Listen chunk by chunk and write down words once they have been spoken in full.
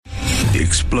The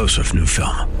explosive new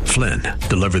film, Flynn,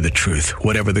 deliver the truth,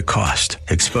 whatever the cost,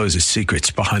 exposes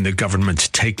secrets behind the government's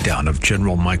takedown of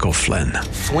General Michael Flynn.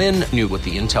 Flynn knew what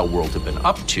the intel world had been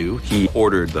up to. He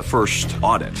ordered the first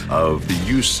audit of the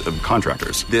use of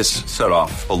contractors. This set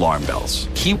off alarm bells.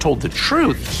 He told the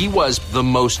truth. He was the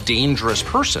most dangerous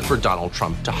person for Donald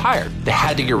Trump to hire. They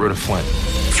had to get rid of Flynn.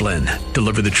 Flynn,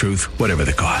 deliver the truth, whatever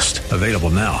the cost. Available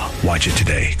now. Watch it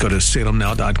today. Go to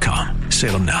salemnow.com.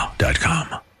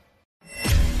 salemnow.com.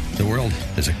 The world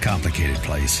is a complicated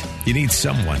place. You need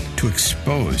someone to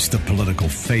expose the political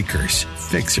fakers,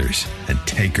 fixers, and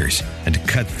takers, and to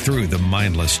cut through the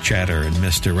mindless chatter and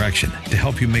misdirection to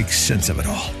help you make sense of it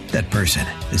all. That person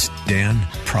is Dan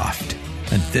Proft,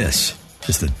 and this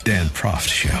is the Dan Proft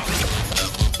Show.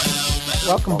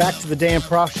 Welcome back to the Dan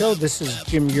Proft Show. This is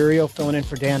Jim Uriel filling in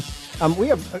for Dan. We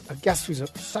have a guest who's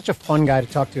such a fun guy to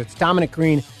talk to. It's Dominic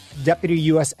Green, Deputy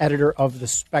U.S. Editor of The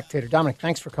Spectator. Dominic,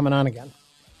 thanks for coming on again.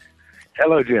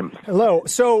 Hello, Jim. Hello.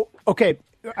 So, okay,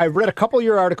 I read a couple of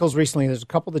your articles recently. There's a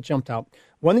couple that jumped out.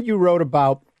 One that you wrote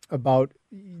about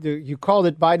you called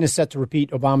it Biden is set to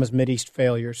repeat Obama's Mideast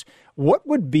failures. What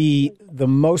would be the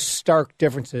most stark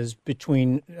differences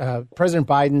between President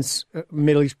Biden's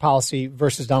Middle East policy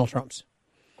versus Donald Trump's?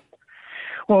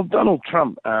 Well, Donald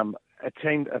Trump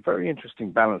attained a very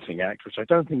interesting balancing act, which I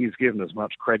don't think he's given as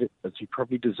much credit as he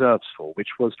probably deserves for,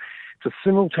 which was to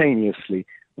simultaneously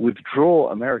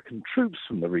withdraw American troops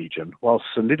from the region while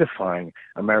solidifying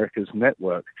America's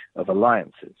network of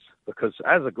alliances. Because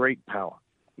as a great power,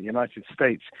 the United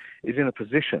States is in a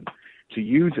position to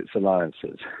use its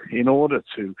alliances in order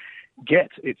to get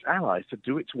its allies to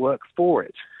do its work for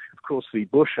it. Of course, the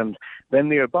Bush and then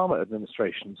the Obama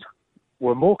administrations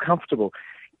were more comfortable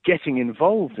getting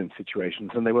involved in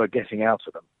situations than they were getting out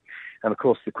of them. And of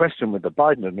course, the question with the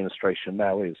Biden administration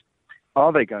now is,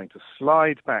 are they going to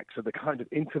slide back to the kind of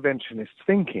interventionist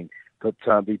thinking that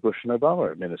the Bush and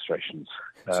Obama administrations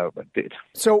did?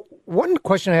 So one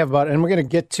question I have about it, and we're going to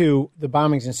get to the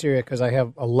bombings in Syria because I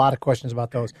have a lot of questions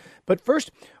about those. But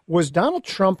first, was Donald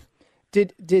Trump,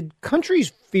 did countries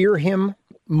fear him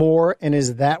more, and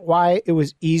is that why it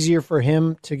was easier for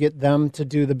him to get them to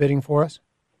do the bidding for us?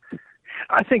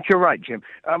 I think you're right, Jim.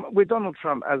 With Donald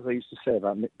Trump, as I used to say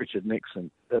about Richard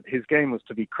Nixon, that his game was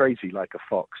to be crazy like a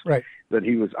fox, right? That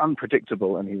he was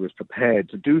unpredictable and he was prepared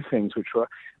to do things which were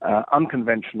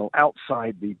unconventional,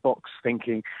 outside the box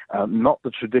thinking, not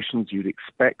the traditions you'd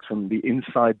expect from the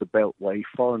inside the beltway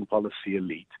foreign policy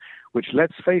elite, which,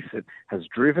 let's face it, has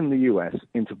driven the U.S.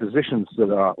 into positions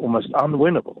that are almost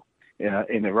unwinnable.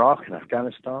 In Iraq and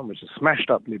Afghanistan, which has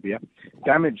smashed up Libya,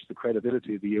 damaged the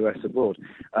credibility of the U.S. abroad.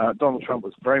 Donald Trump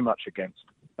was very much against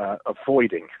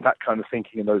avoiding that kind of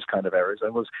thinking and those kind of errors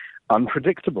and was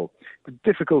unpredictable. The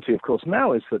difficulty, of course,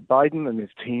 now is that Biden and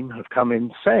his team have come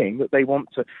in saying that they want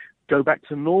to go back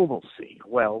to normalcy.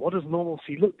 Well, what does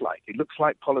normalcy look like? It looks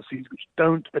like policies which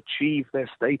don't achieve their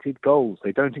stated goals.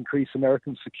 They don't increase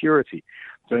American security,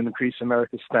 don't increase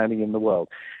America's standing in the world.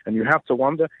 And you have to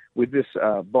wonder, with this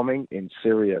bombing in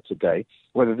Syria today,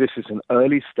 whether this is an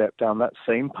early step down that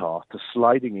same path to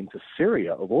sliding into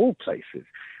Syria, of all places,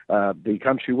 the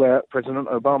country where President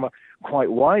Obama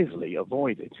quite wisely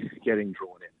avoided getting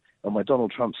drawn in, and where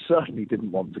Donald Trump certainly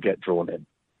didn't want to get drawn in.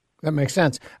 That makes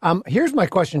sense. Here's my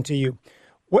question to you.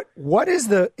 What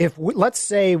is let's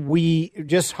say we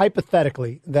just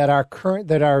hypothetically that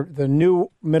the new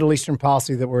Middle Eastern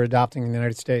policy that we're adopting in the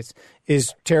United States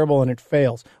is terrible and it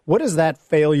fails. What does that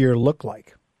failure look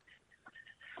like?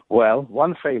 Well,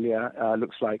 one failure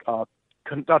looks like our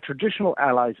traditional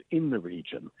allies in the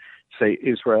region, say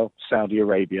Israel, Saudi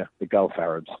Arabia, the Gulf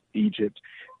Arabs, Egypt,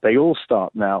 they all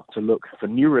start now to look for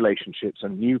new relationships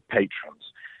and new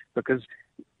patrons because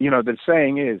the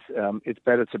saying is it's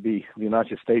better to be the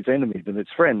United States' enemy than its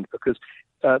friend because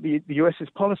the U.S.'s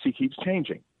policy keeps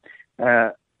changing.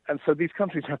 And so these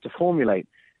countries have to formulate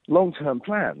long-term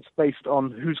plans based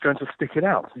on who's going to stick it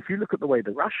out. If you look at the way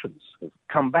the Russians have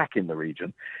come back in the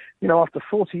region, after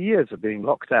 40 years of being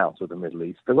locked out of the Middle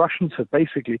East, the Russians have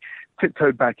basically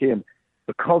tiptoed back in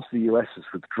because the U.S. has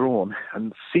withdrawn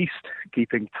and ceased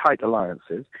keeping tight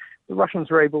alliances. The Russians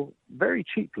were able very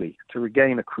cheaply to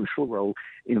regain a crucial role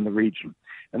in the region.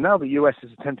 And now the U.S.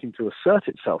 is attempting to assert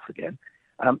itself again.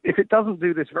 If it doesn't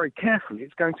do this very carefully,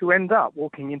 it's going to end up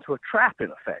walking into a trap,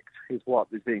 in effect, is what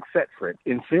is being set for it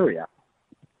in Syria.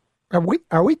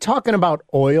 Are we talking about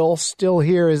oil still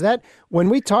here? Is that when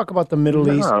we talk about the Middle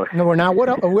East? No, we're not.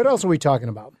 What else are we talking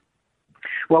about?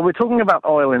 Well, we're talking about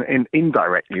oil in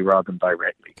indirectly rather than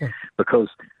directly, because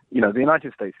the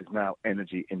United States is now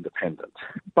energy independent,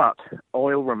 but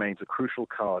oil remains a crucial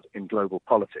card in global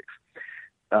politics.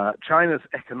 China's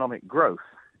economic growth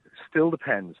still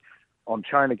depends on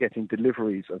China getting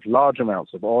deliveries of large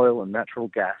amounts of oil and natural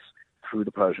gas through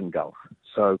the Persian Gulf.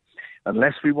 So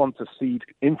unless we want to cede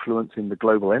influence in the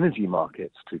global energy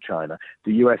markets to China,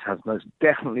 the U.S. has most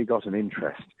definitely got an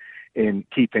interest in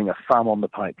keeping a thumb on the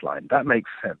pipeline. That makes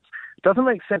sense. It doesn't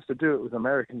make sense to do it with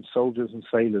American soldiers and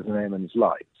sailors and airmen's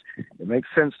lives. It makes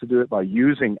sense to do it by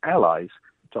using allies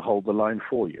to hold the line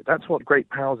for you. That's what great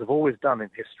powers have always done in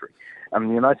history. And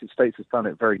the United States has done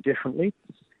it very differently,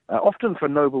 often for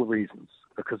noble reasons,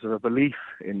 because of a belief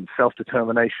in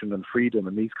self-determination and freedom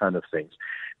and these kind of things.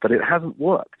 But it hasn't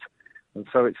worked. And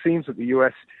so it seems that the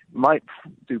U.S. might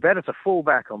do better to fall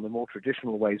back on the more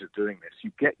traditional ways of doing this.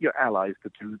 You get your allies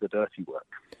to do the dirty work.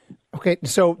 Okay,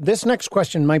 so this next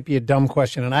question might be a dumb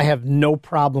question, and I have no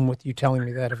problem with you telling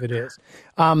me that if it is.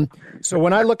 So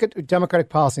when I look at Democratic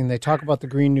policy and they talk about the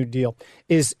Green New Deal,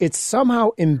 is it's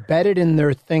somehow embedded in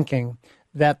their thinking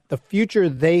that the future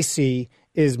they see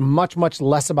is much, much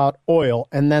less about oil,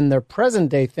 and then their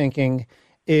present-day thinking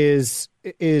is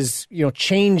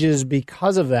changes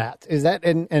because of that. Is that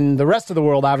and the rest of the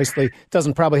world obviously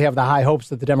doesn't probably have the high hopes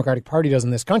that the Democratic Party does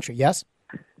in this country, yes?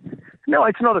 No,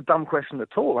 it's not a dumb question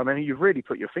at all. I mean, you've really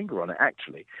put your finger on it,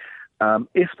 actually.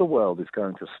 If the world is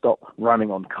going to stop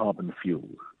running on carbon fuel,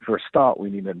 for a start, we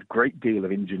need a great deal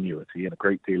of ingenuity and a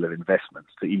great deal of investments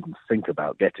to even think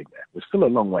about getting there. We're still a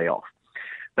long way off.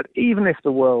 But even if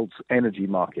the world's energy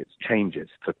markets changes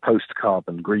to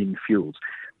post-carbon green fuels,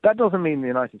 that doesn't mean the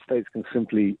United States can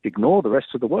simply ignore the rest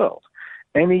of the world.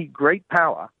 Any great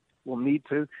power will need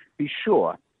to be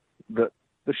sure that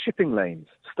the shipping lanes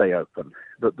stay open,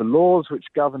 that the laws which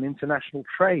govern international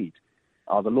trade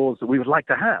are the laws that we would like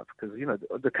to have, because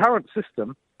the current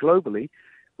system globally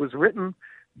was written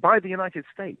by the United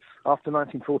States after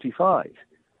 1945.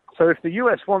 So if the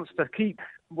U.S. wants to keep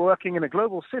working in a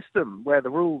global system where the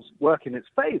rules work in its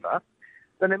favor,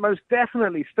 then it most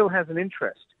definitely still has an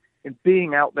interest in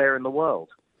being out there in the world.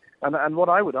 And what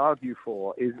I would argue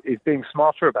for is being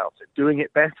smarter about it, doing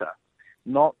it better,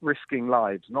 not risking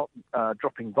lives, not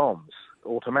dropping bombs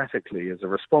automatically as a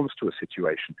response to a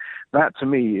situation. That, to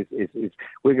me, is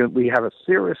we have a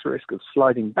serious risk of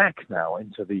sliding back now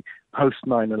into the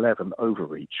post-9/11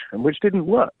 overreach, and which didn't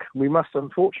work. We must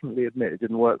unfortunately admit it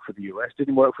didn't work for the U.S.,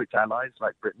 didn't work for its allies,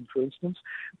 like Britain, for instance,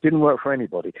 didn't work for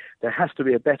anybody. There has to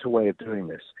be a better way of doing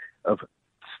this, of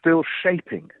still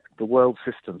shaping the world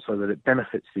system so that it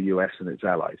benefits the U.S. and its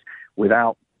allies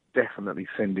without definitely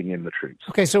sending in the troops.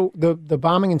 Okay, so the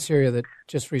bombing in Syria that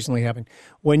just recently happened,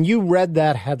 when you read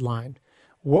that headline,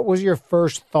 what was your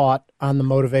first thought on the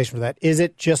motivation for that? Is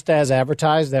it just as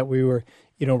advertised that we were,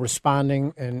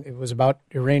 responding and it was about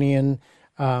Iranian,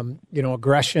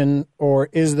 aggression, or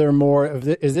is there more of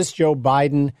this? Is this Joe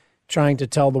Biden trying to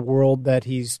tell the world that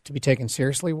he's to be taken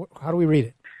seriously? How do we read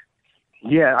it?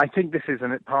 Yeah, I think this is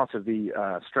part of the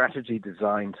strategy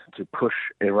designed to push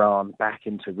Iran back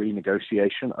into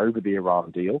renegotiation over the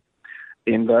Iran deal,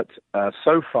 in that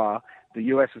so far the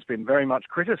U.S. has been very much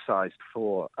criticized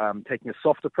for taking a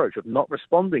soft approach of not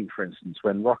responding, for instance,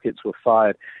 when rockets were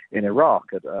fired in Iraq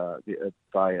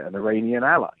by an Iranian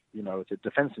ally, at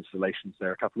defense installations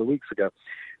there a couple of weeks ago.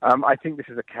 I think this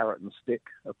is a carrot and stick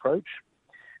approach.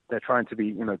 They're trying to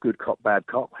be, good cop, bad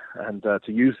cop, and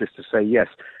to use this to say, yes,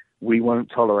 we won't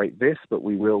tolerate this, but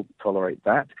we will tolerate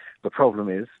that. The problem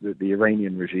is that the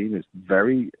Iranian regime is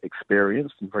very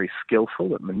experienced and very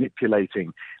skillful at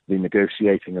manipulating the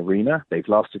negotiating arena. They've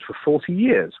lasted for 40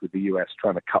 years with the U.S.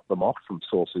 trying to cut them off from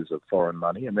sources of foreign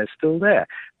money, and they're still there.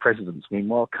 Presidents,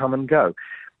 meanwhile, come and go.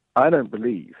 I don't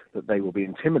believe that they will be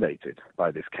intimidated by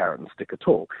this carrot and stick at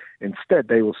all. Instead,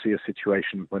 they will see a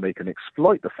situation where they can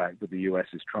exploit the fact that the U.S.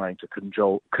 is trying to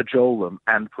cajole them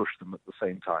and push them at the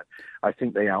same time. I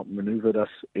think they outmaneuvered us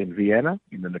in Vienna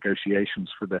in the negotiations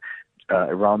for the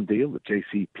Iran deal, the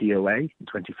JCPOA in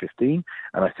 2015,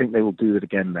 and I think they will do it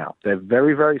again now. They're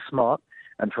very, very smart,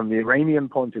 and from the Iranian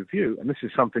point of view, and this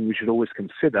is something we should always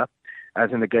consider,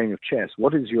 as in a game of chess,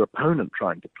 what is your opponent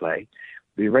trying to play?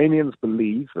 The Iranians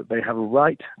believe that they have a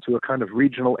right to a kind of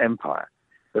regional empire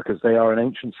because they are an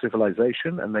ancient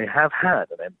civilization and they have had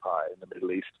an empire in the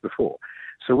Middle East before.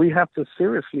 So we have to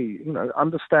seriously,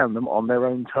 understand them on their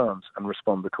own terms and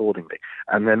respond accordingly.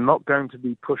 And they're not going to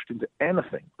be pushed into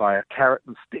anything by a carrot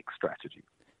and stick strategy.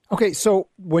 Okay, so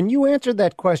when you answered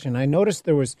that question, I noticed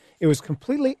it was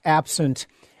completely absent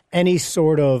any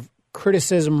sort of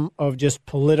criticism of just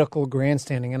political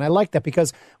grandstanding, and I like that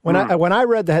because when I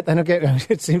read that, then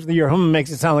it seems that your hum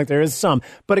makes it sound like there is some.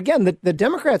 But again, the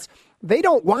Democrats, they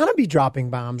don't want to be dropping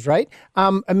bombs, right?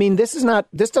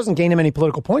 This doesn't gain them any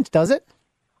political points, does it?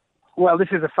 Well, this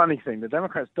is a funny thing. The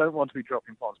Democrats don't want to be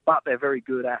dropping bombs, but they're very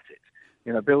good at it.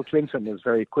 You know, Bill Clinton was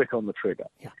very quick on the trigger.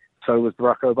 Yeah. So was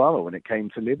Barack Obama when it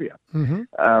came to Libya.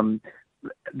 Mm-hmm.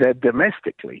 They're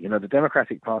domestically, you know, the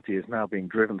Democratic Party is now being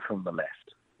driven from the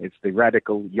left. It's the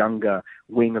radical, younger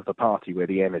wing of the party where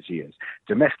the energy is.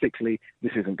 Domestically,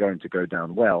 this isn't going to go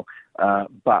down well.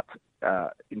 But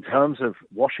in terms of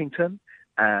Washington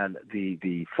and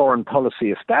the foreign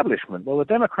policy establishment, well, the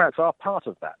Democrats are part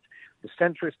of that. The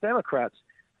centrist Democrats,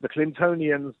 the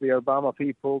Clintonians, the Obama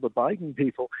people, the Biden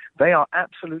people, they are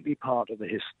absolutely part of the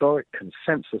historic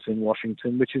consensus in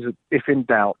Washington, which is, if in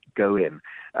doubt, go in.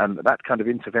 And that kind of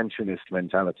interventionist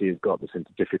mentality has got us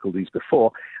into difficulties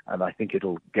before, and I think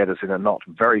it'll get us in a knot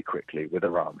very quickly with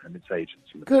Iran and its agents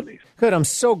in the Middle East. Good. I'm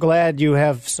so glad you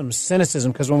have some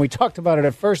cynicism, because when we talked about it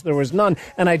at first, there was none,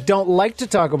 and I don't like to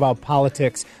talk about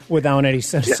politics without any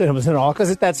cynicism at all,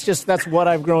 because that's what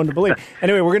I've grown to believe.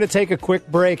 Anyway, we're going to take a quick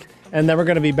break, and then we're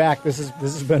going to be back. This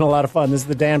has been a lot of fun. This is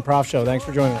the Dan Proft Show. Thanks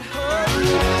for joining us.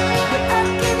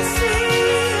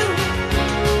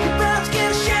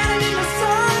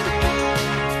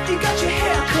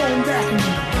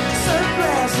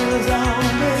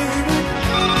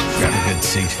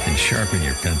 Seat and sharpen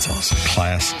your pencils.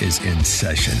 Class is in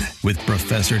session with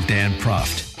Professor Dan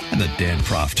Proft and the Dan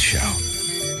Proft Show.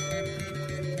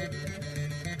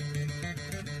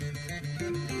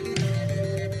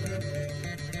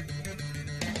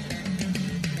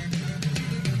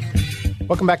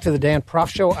 Welcome back to the Dan Proft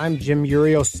Show. I'm Jim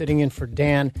Urio, sitting in for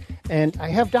Dan, and I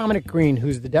have Dominic Green,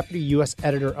 who's the deputy U.S.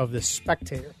 editor of The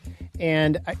Spectator.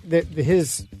 And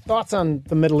his thoughts on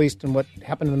the Middle East and what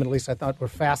happened in the Middle East, I thought were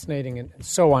fascinating and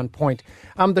so on point.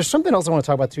 There's something else I want to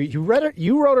talk about too. You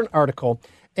wrote an article,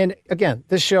 and again,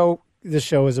 this show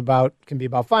can be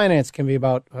about finance, can be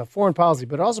about foreign policy,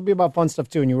 but also be about fun stuff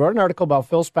too. And you wrote an article about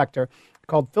Phil Spector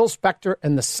called "Phil Spector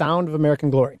and the Sound of American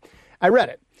Glory." I read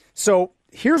it. So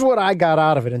here's what I got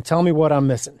out of it, and tell me what I'm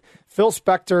missing. Phil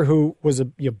Spector, who was a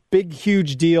big,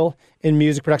 huge deal in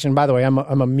music production. By the way, I'm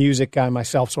a music guy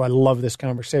myself, so I love this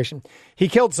conversation. He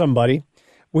killed somebody.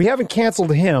 We haven't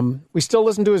canceled him. We still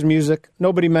listen to his music.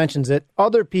 Nobody mentions it.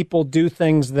 Other people do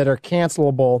things that are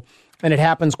cancelable, and it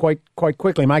happens quite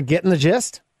quickly. Am I getting the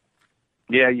gist?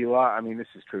 Yeah, you are. I mean, this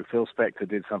is true. Phil Spector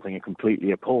did something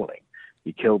completely appalling.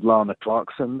 He killed Lana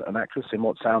Clarkson, an actress, in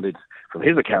what sounded, from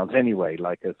his account anyway,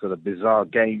 like a sort of bizarre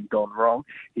game gone wrong.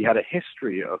 He had a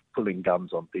history of pulling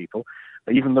guns on people.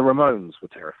 Even the Ramones were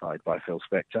terrified by Phil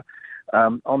Spector.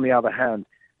 On the other hand,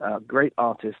 great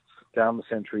artists down the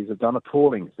centuries have done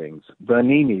appalling things.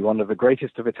 Bernini, one of the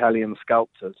greatest of Italian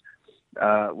sculptors,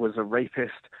 was a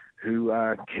rapist who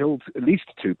killed at least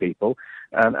 2 people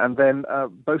and then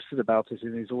boasted about it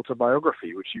in his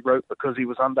autobiography, which he wrote because he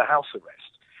was under house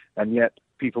arrest. And yet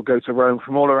people go to Rome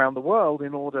from all around the world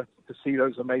in order to see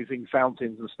those amazing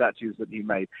fountains and statues that he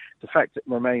made. The fact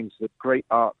remains that great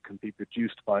art can be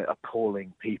produced by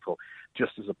appalling people,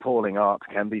 just as appalling art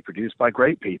can be produced by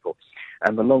great people.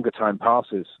 And the longer time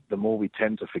passes, the more we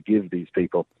tend to forgive these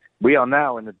people. We are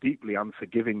now in a deeply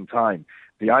unforgiving time.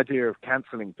 The idea of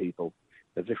canceling people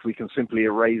as if we can simply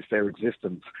erase their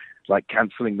existence, like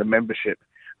canceling the membership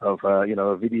of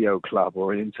a video club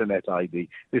or an internet ID.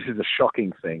 This is a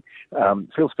shocking thing.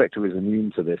 Phil Spector is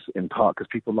immune to this in part because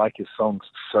people like his songs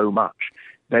so much.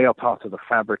 They are part of the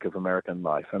fabric of American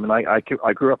life. I mean,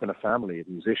 I grew up in a family of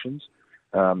musicians,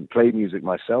 played music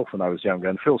myself when I was younger,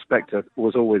 and Phil Spector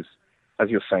was always, as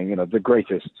you're saying, the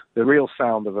greatest, the real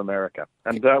sound of America.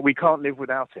 And we can't live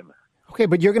without him. Okay,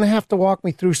 but you're going to have to walk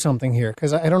me through something here,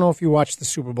 because I don't know if you watch the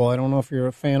Super Bowl. I don't know if you're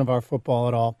a fan of our football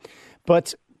at all.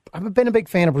 But I've been a big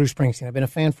fan of Bruce Springsteen. I've been a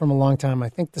fan for him a long time. I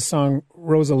think the song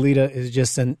Rosalita is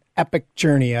just an epic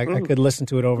journey. I could listen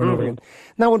to it over and over again.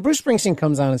 Now, when Bruce Springsteen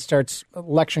comes on and starts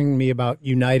lecturing me about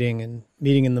uniting and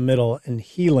meeting in the middle and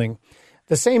healing,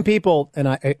 the same people, and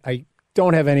I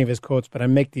don't have any of his quotes, but I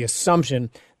make the assumption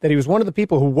that he was one of the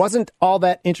people who wasn't all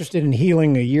that interested in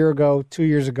healing a year ago, 2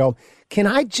 years ago. Can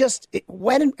I just, at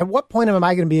what point am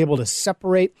I going to be able to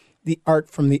separate the art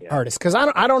from the artist? Because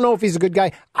I don't know if he's a good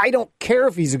guy. I don't care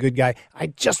if he's a good guy. I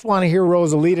just want to hear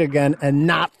Rosalita again and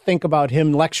not think about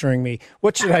him lecturing me.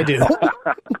 What should I do?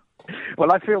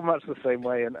 Well, I feel much the same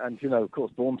way. And of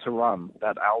course, Born to Run,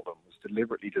 that album was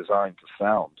deliberately designed to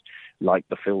sound like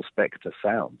the Phil Spector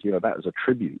sound. That was a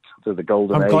tribute to the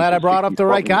golden age. I'm glad I brought up the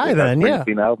right guy then, yeah.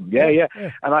 Album. Yeah.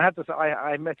 And I have to say,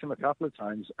 I met him a couple of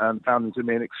times and found him to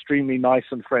be an extremely nice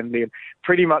and friendly and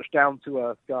pretty much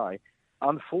down-to-earth guy.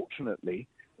 Unfortunately,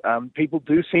 people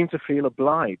do seem to feel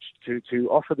obliged to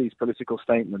offer these political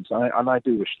statements, and I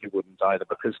do wish they wouldn't either,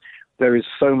 because there is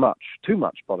too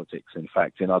much politics, in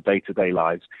fact, in our day-to-day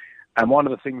lives. And one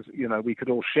of the things, we could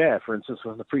all share, for instance,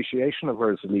 was an appreciation of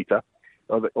Rosalita,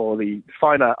 or the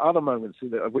finer other moments,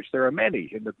 of which there are many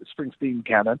in the Springsteen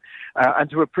canon, and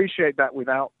to appreciate that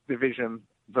without division,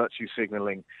 virtue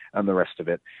signaling, and the rest of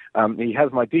it. He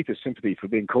has my deepest sympathy for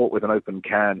being caught with an open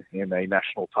can in a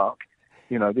national park.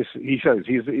 He shows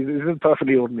he's a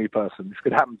perfectly ordinary person. This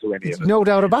could happen to any of us. No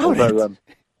doubt about it.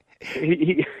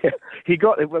 He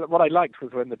got it. What I liked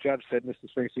was when the judge said, "Mr.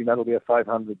 Springsteen, that'll be a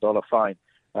 $500 fine.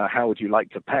 How would you like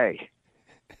to pay?"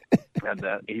 And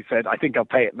he said, "I think I'll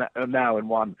pay it now in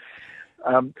one."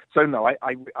 So no,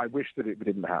 I wish that it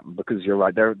didn't happen, because you're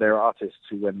right. There are artists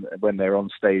who, when they're on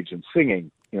stage and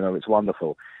singing, it's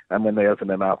wonderful, and when they open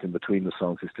their mouth in between the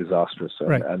songs, it's disastrous.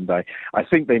 Right. And I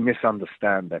think they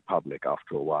misunderstand their public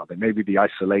after a while. Maybe the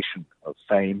isolation of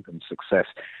fame and success,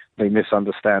 they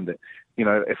misunderstand it.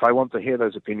 If I want to hear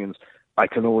those opinions, I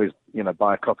can always,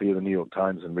 buy a copy of the New York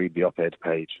Times and read the op-ed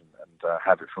page and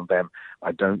have it from them.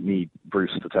 I don't need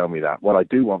Bruce to tell me that. What I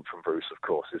do want from Bruce, of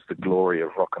course, is the glory of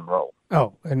rock and roll.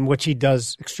 Oh, and which he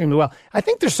does extremely well. I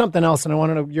think there's something else, and I want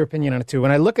to know your opinion on it too.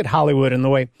 When I look at Hollywood and the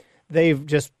way they've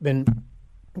just been,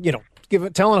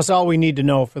 telling us all we need to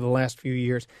know for the last few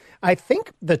years, I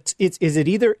think that is it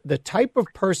either the type of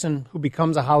person who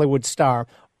becomes a Hollywood star,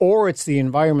 or it's the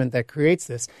environment that creates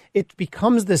this. It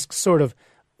becomes this sort of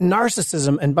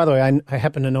narcissism. And by the way, I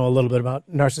happen to know a little bit about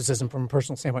narcissism from a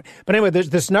personal standpoint. But anyway,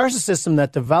 there's this narcissism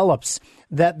that develops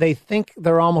that they think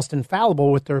they're almost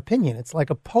infallible with their opinion. It's like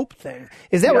a Pope thing.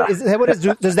 Is that what it is?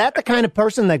 Is that the kind of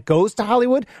person that goes to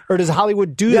Hollywood, or does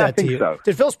Hollywood do that to you? So.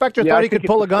 Did Phil Spector thought he could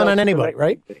pull a gun on anybody,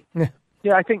 right?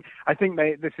 Yeah, I think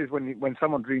this is when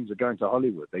someone dreams of going to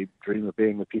Hollywood, they dream of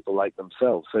being with people like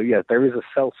themselves. So yeah, there is a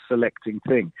self-selecting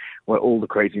thing where all the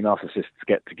crazy narcissists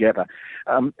get together.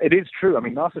 It is true. I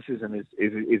mean, narcissism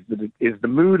is the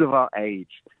mood of our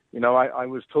age. I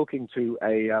was talking to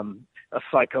a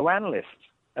psychoanalyst,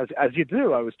 as you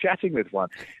do. I was chatting with one,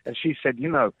 and she said,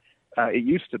 it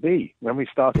used to be when we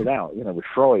started out, with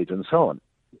Freud and so on,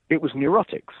 it was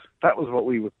neurotics. That was what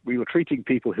we were treating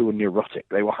people who were neurotic.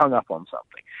 They were hung up on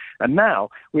something. And now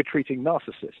we're treating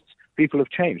narcissists. People have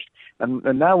changed. And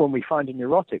now when we find a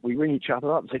neurotic, we ring each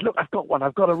other up and say, look, I've got one.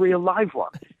 I've got a real live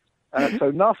one.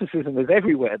 So narcissism is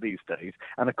everywhere these days.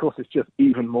 And, of course, it's just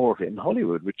even more of it in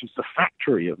Hollywood, which is the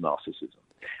factory of narcissism.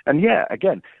 And, yeah,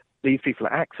 again, these people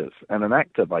are actors. And an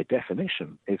actor, by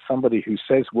definition, is somebody who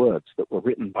says words that were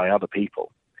written by other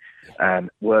people and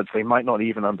words they might not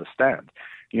even understand.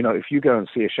 If you go and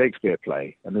see a Shakespeare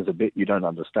play and there's a bit you don't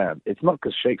understand, it's not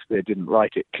because Shakespeare didn't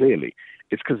write it clearly.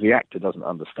 It's because the actor doesn't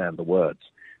understand the words.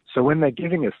 So when they're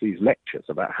giving us these lectures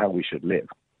about how we should live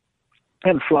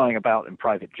and flying about in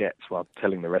private jets while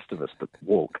telling the rest of us to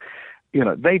walk,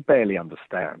 they barely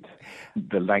understand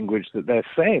the language that they're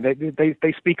saying.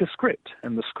 They speak a script,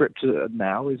 and the script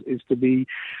now is to be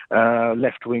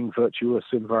left-wing, virtuous,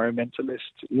 environmentalist,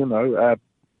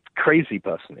 crazy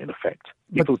person, in effect.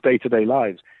 People's day-to-day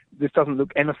lives. This doesn't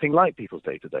look anything like people's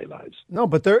day-to-day lives. No,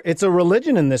 but it's a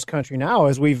religion in this country now.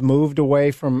 As we've moved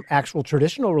away from actual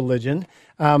traditional religion,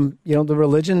 the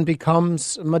religion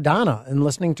becomes Madonna and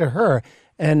listening to her.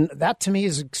 And that, to me,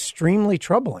 is extremely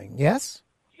troubling. Yes?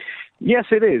 Yes,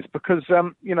 it is, because,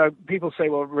 people say,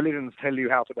 well, religions tell you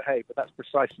how to behave, but that's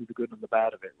precisely the good and the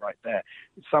bad of it right there.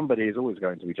 Somebody is always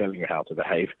going to be telling you how to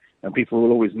behave, and people will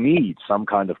always need some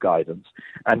kind of guidance.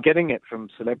 And getting it from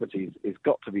celebrities is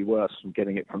got to be worse than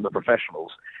getting it from the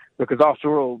professionals, because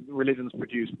after all, religions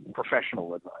produce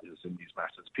professional advisors in these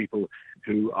matters, people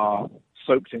who are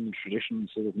soaked in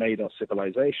traditions that have made our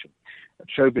civilization.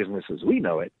 Show business as we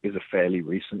know it is a fairly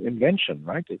recent invention,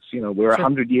 right? It's, we're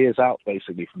 100 years out,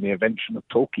 basically, from the invention of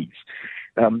talkies.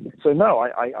 So no,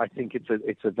 I think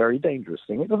it's a very dangerous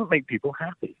thing. It doesn't make people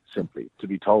happy, simply, to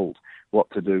be told what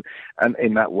to do, and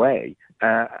in that way.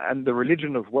 And the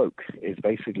religion of woke is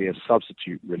basically a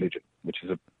substitute religion, which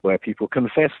is where people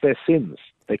confess their sins.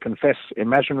 They confess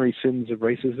imaginary sins of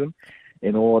racism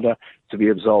in order to be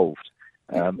absolved.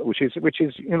 Which is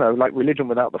like religion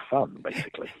without the fun,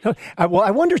 basically. Well,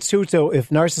 I wonder too, if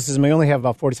narcissism, I only have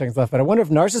about 40 seconds left, but I wonder if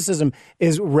narcissism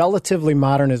is relatively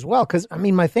modern as well. Because,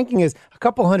 my thinking is a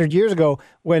couple hundred years ago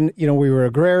when, we were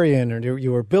agrarian or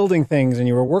you were building things and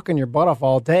you were working your butt off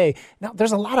all day. Now,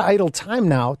 there's a lot of idle time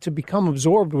now to become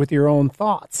absorbed with your own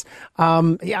thoughts.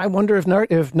 I wonder if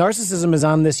narcissism is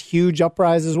on this huge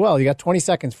uprise as well. You got 20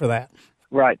 seconds for that.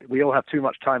 Right. We all have too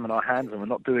much time on our hands and we're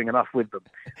not doing enough with them.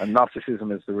 And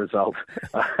narcissism is the result.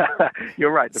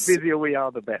 You're right. The busier we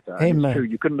are, the better. Amen. It's true.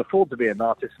 You couldn't afford to be a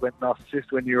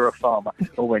narcissist when you're a farmer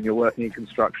or when you're working in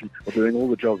construction or doing all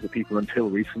the jobs that people until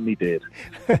recently did.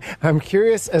 I'm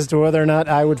curious as to whether or not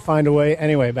I would find a way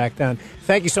anyway back down.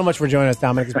 Thank you so much for joining us,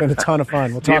 Dominic. It's been a ton of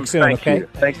fun. We'll talk Jim, soon, okay? You.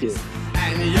 Thank you.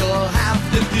 And you'll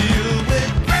have to deal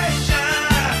with pressure.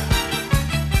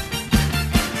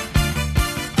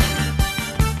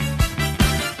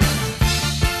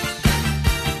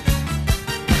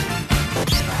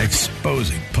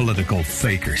 Exposing political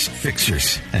fakers,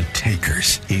 fixers, and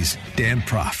takers. He's Dan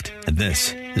Proft, and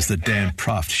this is The Dan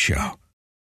Proft Show.